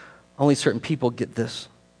 Only certain people get this.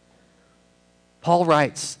 Paul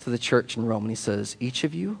writes to the church in Rome, and he says, each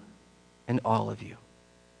of you and all of you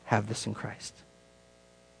have this in Christ.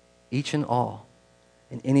 Each and all,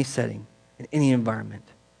 in any setting, in any environment.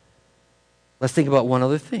 Let's think about one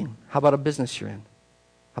other thing. How about a business you're in?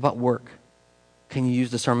 How about work? Can you use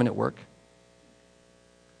discernment at work?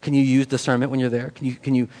 Can you use discernment when you're there?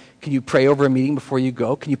 Can you pray over a meeting before you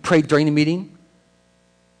go? Can you pray during the meeting?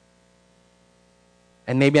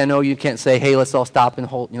 And maybe I know you can't say, hey, let's all stop and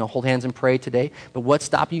hold hands and pray today. But what's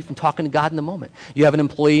stopping you from talking to God in the moment? You have an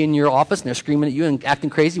employee in your office and they're screaming at you and acting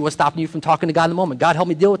crazy. What's stopping you from talking to God in the moment? God, help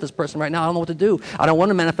me deal with this person right now. I don't know what to do. I don't want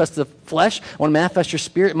to manifest the flesh. I want to manifest your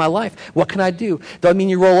Spirit in my life. What can I do? Doesn't mean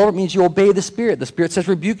you roll over. It means you obey the Spirit. The Spirit says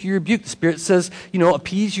rebuke, you rebuke. The Spirit says,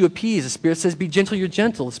 appease, you appease. The Spirit says be gentle, you're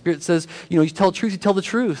gentle. The Spirit says, you tell the truth, you tell the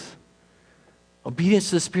truth. Obedience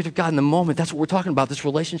to the Spirit of God in the moment. That's what we're talking about, this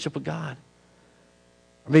relationship with God.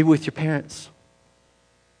 Or maybe with your parents.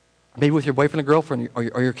 Or maybe with your boyfriend or girlfriend or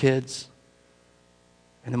your kids.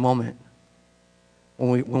 In the moment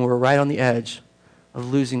when we're right on the edge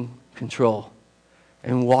of losing control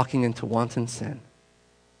and walking into wanton sin,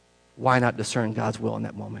 why not discern God's will in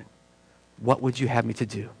that moment? What would you have me to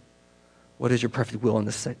do? What is your perfect will in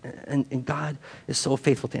this? And God is so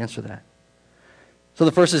faithful to answer that. So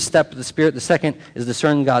the first is step of the Spirit. The second is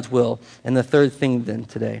discern God's will. And the third thing then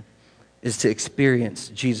today is to experience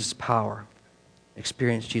Jesus' power.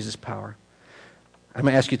 Experience Jesus' power. I'm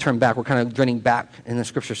going to ask you to turn back. We're kind of running back in the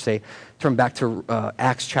scriptures say. Turn back to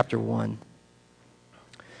Acts chapter 1.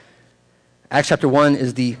 Acts chapter 1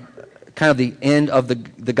 is the kind of the end of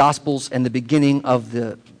the Gospels and the beginning of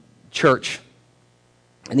the church.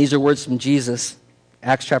 And these are words from Jesus.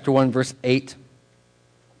 Acts chapter 1, verse 8.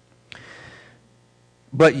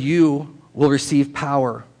 But you will receive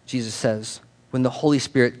power, Jesus says, when the Holy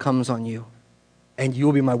Spirit comes on you, and you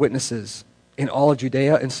will be my witnesses in all of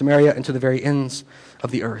Judea and Samaria and to the very ends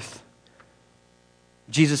of the earth.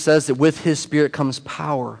 Jesus says that with his Spirit comes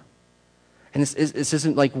power. And this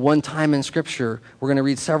isn't like one time in Scripture. We're going to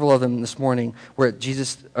read several of them this morning where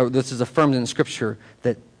this is affirmed in Scripture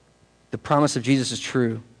that The promise of Jesus is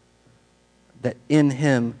true, that in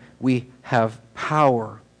him we have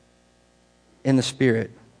power in the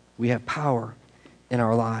Spirit. We have power in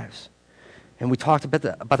our lives. And we talked about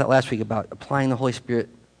that last week, about applying the Holy Spirit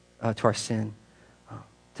to our sin,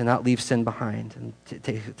 to not leave sin behind, and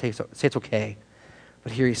say it's okay.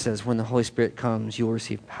 But here he says, when the Holy Spirit comes, you will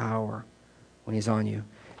receive power when he's on you,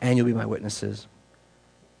 and you'll be my witnesses.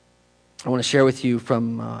 I want to share with you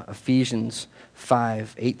from Ephesians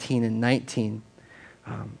 5:18 and 19.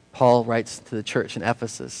 Paul writes to the church in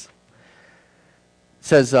Ephesus. It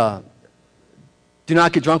says, do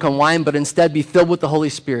not get drunk on wine, but instead be filled with the Holy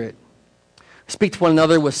Spirit. Speak to one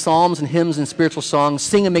another with psalms and hymns and spiritual songs.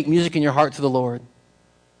 Sing and make music in your heart to the Lord.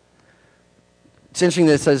 It's interesting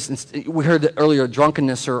that it says, we heard that earlier,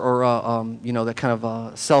 drunkenness or that kind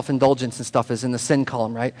of self-indulgence and stuff is in the sin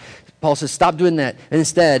column, right? Paul says, stop doing that, and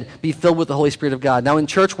instead be filled with the Holy Spirit of God. Now, in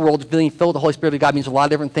church world, being filled with the Holy Spirit of God means a lot of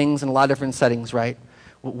different things in a lot of different settings, right?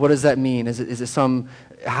 What does that mean? Is it some,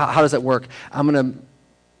 how does that work? I'm going to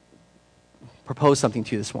propose something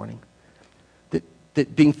to you this morning.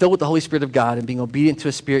 That being filled with the Holy Spirit of God and being obedient to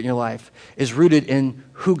His Spirit in your life is rooted in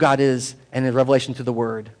who God is and in revelation through the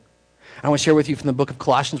Word. I want to share with you from the book of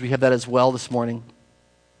Colossians. We have that as well this morning.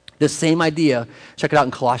 This same idea, check it out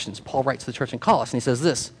in Colossians. Paul writes to the church in Colossus, and he says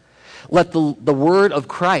this: let the word of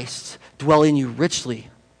Christ dwell in you richly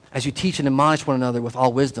as you teach and admonish one another with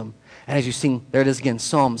all wisdom, and as you sing, there it is again,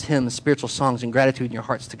 psalms, hymns, spiritual songs, and gratitude in your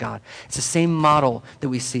hearts to God. It's the same model that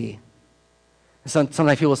we see.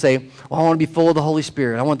 Sometimes people say, well, I want to be full of the Holy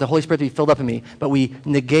Spirit. I want the Holy Spirit to be filled up in me. But we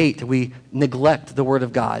neglect the Word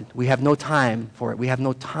of God. We have no time for it. We have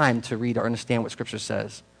no time to read or understand what Scripture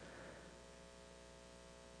says.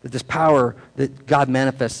 That this power that God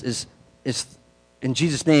manifests is in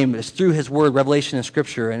Jesus' name, is through His Word, revelation in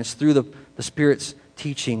Scripture, and it's through the Spirit's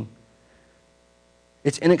teaching.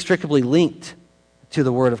 It's inextricably linked to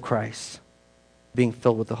the Word of Christ, being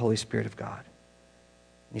filled with the Holy Spirit of God.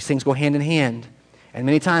 These things go hand in hand. And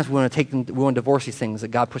many times we want to divorce these things that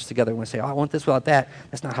God puts together. We want to say, oh, I want this without that.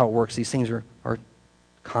 That's not how it works. These things are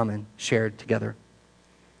common, shared together.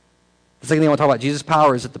 The second thing I want to talk about, Jesus'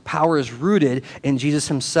 power, is that the power is rooted in Jesus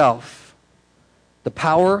himself. The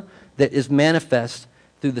power that is manifest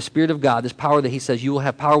through the Spirit of God, this power that he says you will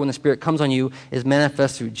have power when the Spirit comes on you, is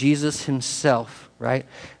manifest through Jesus himself, right?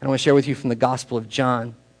 And I want to share with you from the Gospel of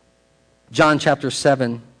John. John chapter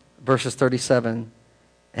 7, verses 37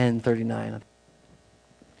 and 39.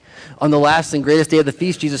 On the last and greatest day of the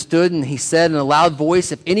feast, Jesus stood and he said in a loud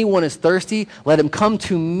voice, if anyone is thirsty, let him come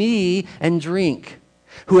to me and drink.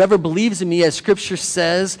 Whoever believes in me, as Scripture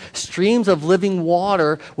says, streams of living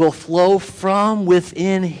water will flow from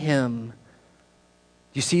within him.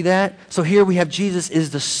 Do you see that? So here we have Jesus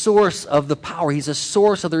is the source of the power. He's the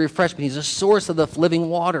source of the refreshment. He's the source of the living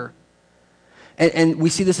water. And we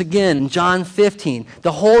see this again in John 15.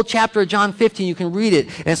 The whole chapter of John 15, you can read it.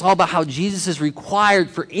 And it's all about how Jesus is required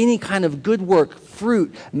for any kind of good work,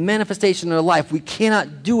 fruit, manifestation in our life. We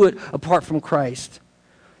cannot do it apart from Christ.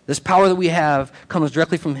 This power that we have comes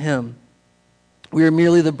directly from him. We are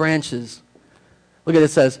merely the branches. Look at it, it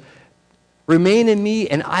says, remain in me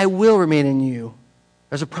and I will remain in you.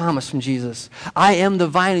 There's a promise from Jesus. I am the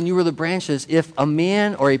vine and you are the branches. If a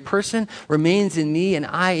man or a person remains in me and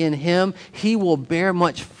I in him, he will bear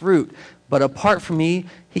much fruit. But apart from me,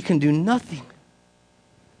 he can do nothing.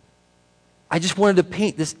 I just wanted to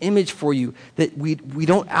paint this image for you that we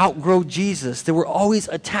don't outgrow Jesus, that we're always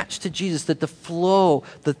attached to Jesus, that the flow,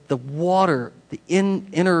 the water, the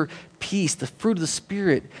inner peace, the fruit of the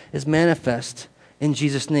Spirit is manifest in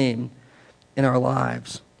Jesus' name in our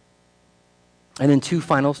lives. And then two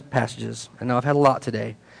final passages. I know I've had a lot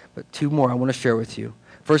today, but two more I want to share with you.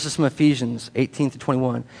 First is from Ephesians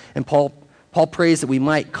 18-21. And Paul prays that we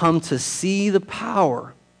might come to see the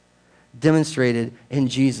power demonstrated in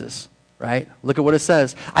Jesus, right? Look at what it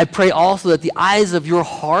says. I pray also that the eyes of your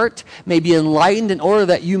heart may be enlightened in order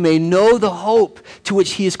that you may know the hope to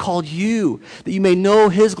which he has called you, that you may know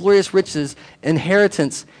his glorious riches,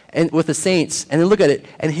 inheritance, and with the saints, and then look at it,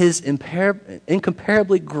 and his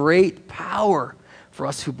incomparably great power for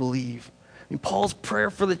us who believe. I mean, Paul's prayer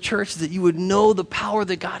for the church is that you would know the power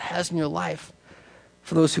that God has in your life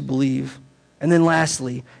for those who believe. And then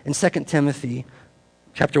lastly, in 2 Timothy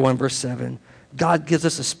chapter 1, verse 7, God gives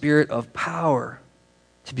us a spirit of power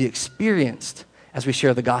to be experienced as we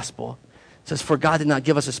share the gospel. It says, for God did not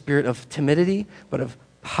give us a spirit of timidity, but of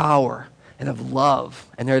power and of love,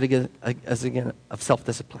 and there again, of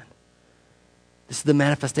self-discipline. This is the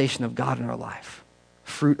manifestation of God in our life,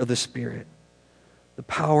 fruit of the Spirit, the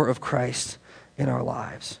power of Christ in our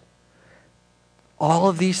lives. All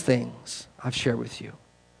of these things I've shared with you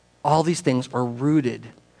All these things are rooted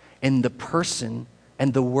in the person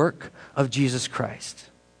and the work of Jesus Christ.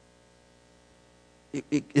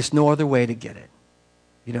 It's no other way to get it.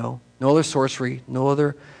 No other sorcery, no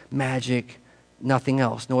other magic, nothing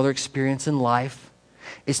else, no other experience in life.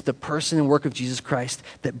 It's the person and work of Jesus Christ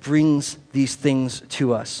that brings these things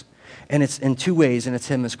to us. And it's in two ways, and it's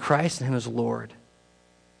him as Christ and him as Lord.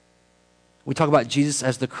 We talk about Jesus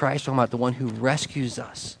as the Christ, talking about the one who rescues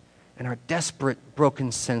us in our desperate,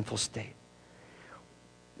 broken, sinful state.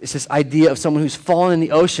 It's this idea of someone who's fallen in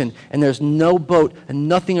the ocean and there's no boat and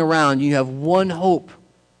nothing around. You have one hope,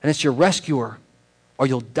 and it's your rescuer, or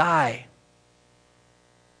you'll die.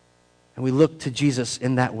 And we look to Jesus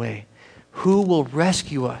in that way. Who will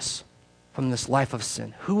rescue us from this life of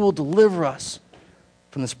sin? Who will deliver us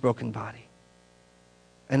from this broken body?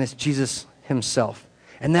 And it's Jesus himself.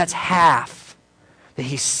 And that's half, that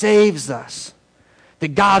he saves us.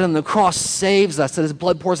 That God on the cross saves us, that his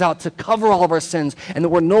blood pours out to cover all of our sins, and that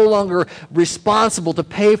we're no longer responsible to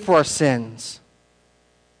pay for our sins.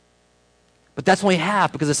 But that's only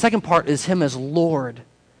half, because the second part is him as Lord,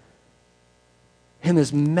 him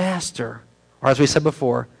as master, or as we said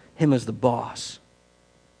before, him as the boss.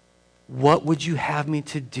 What would you have me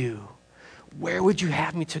to do? Where would you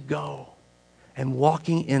have me to go? And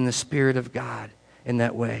walking in the Spirit of God in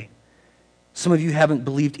that way. Some of you haven't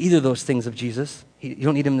believed either of those things of Jesus. You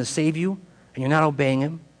don't need him to save you, and you're not obeying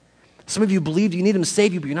him. Some of you believe you need him to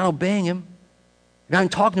save you, but you're not obeying him. You're not even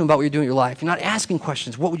talking to him about what you're doing in your life. You're not asking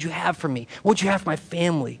questions. What would you have for me? What would you have for my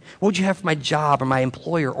family? What would you have for my job or my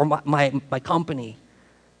employer or my company?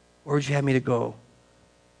 Where would you have me to go?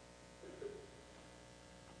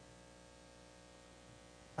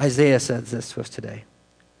 Isaiah says this to us today.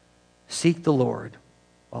 Seek the Lord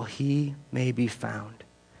while he may be found,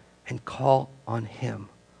 and call on him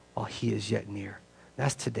while he is yet near.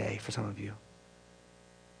 That's today for some of you.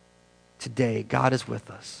 Today, God is with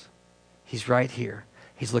us. He's right here.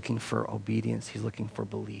 He's looking for obedience. He's looking for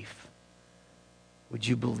belief. Would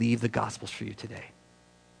you believe the gospel's for you today?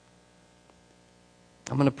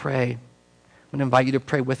 I'm going to pray. I'm going to invite you to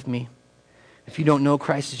pray with me. If you don't know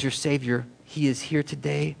Christ as your Savior, he is here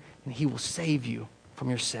today, and he will save you from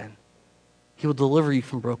your sin. He will deliver you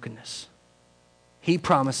from brokenness. He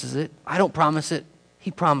promises it. I don't promise it.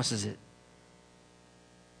 He promises it.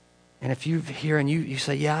 And if you're here and you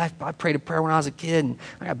say, yeah, I prayed a prayer when I was a kid and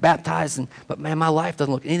I got baptized, but man, my life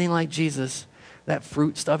doesn't look anything like Jesus. That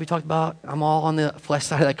fruit stuff he talked about, I'm all on the flesh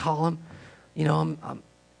side of that column.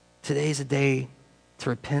 Today's a day to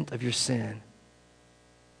repent of your sin.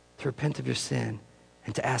 To repent of your sin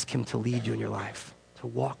and to ask him to lead you in your life, to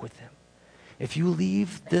walk with him. If you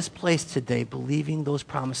leave this place today believing those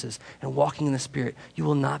promises and walking in the Spirit, you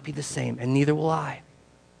will not be the same, and neither will I.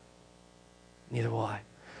 Neither will I.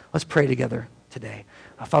 Let's pray together today.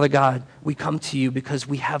 Father God, we come to you because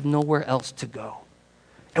we have nowhere else to go.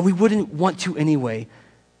 And we wouldn't want to anyway.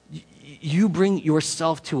 You bring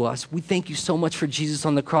yourself to us. We thank you so much for Jesus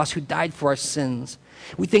on the cross who died for our sins.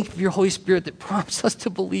 We thank you for your Holy Spirit that prompts us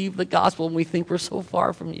to believe the gospel when we think we're so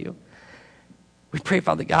far from you. We pray,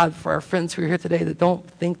 Father God, for our friends who are here today that don't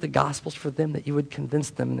think the gospel's for them, that you would convince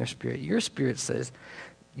them in their spirit. Your Spirit says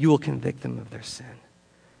you will convict them of their sin.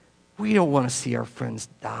 We don't want to see our friends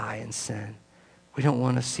die in sin. We don't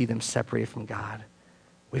want to see them separated from God.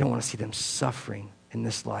 We don't want to see them suffering in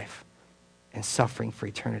this life and suffering for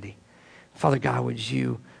eternity. Father God, would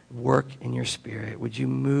you work in your Spirit? Would you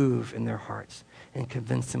move in their hearts and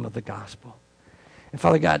convince them of the gospel? And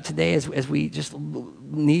Father God, today as we just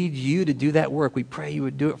need you to do that work, we pray you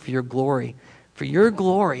would do it for your glory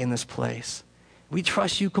in this place. We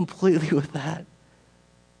trust you completely with that.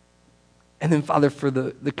 And then, Father, for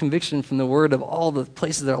the conviction from the word of all the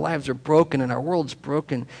places that our lives are broken and our world's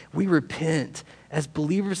broken, we repent as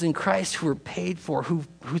believers in Christ who are paid for,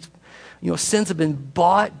 whose sins have been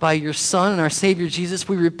bought by your Son and our Savior Jesus.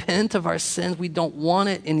 We repent of our sins. We don't want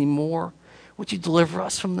it anymore. Would you deliver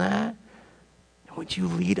us from that? And would you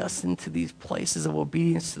lead us into these places of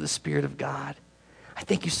obedience to the Spirit of God? I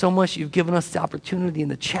thank you so much you've given us the opportunity and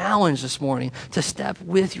the challenge this morning to step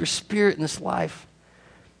with your Spirit in this life.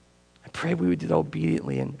 I pray we would do that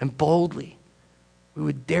obediently and boldly. We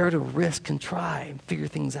would dare to risk and try and figure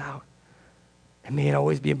things out. And may it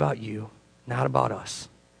always be about you, not about us.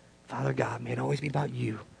 Father God, may it always be about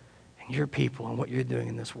you and your people and what you're doing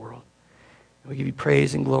in this world. And we give you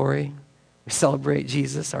praise and glory. We celebrate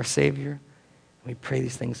Jesus, our Savior. And we pray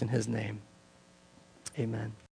these things in his name. Amen.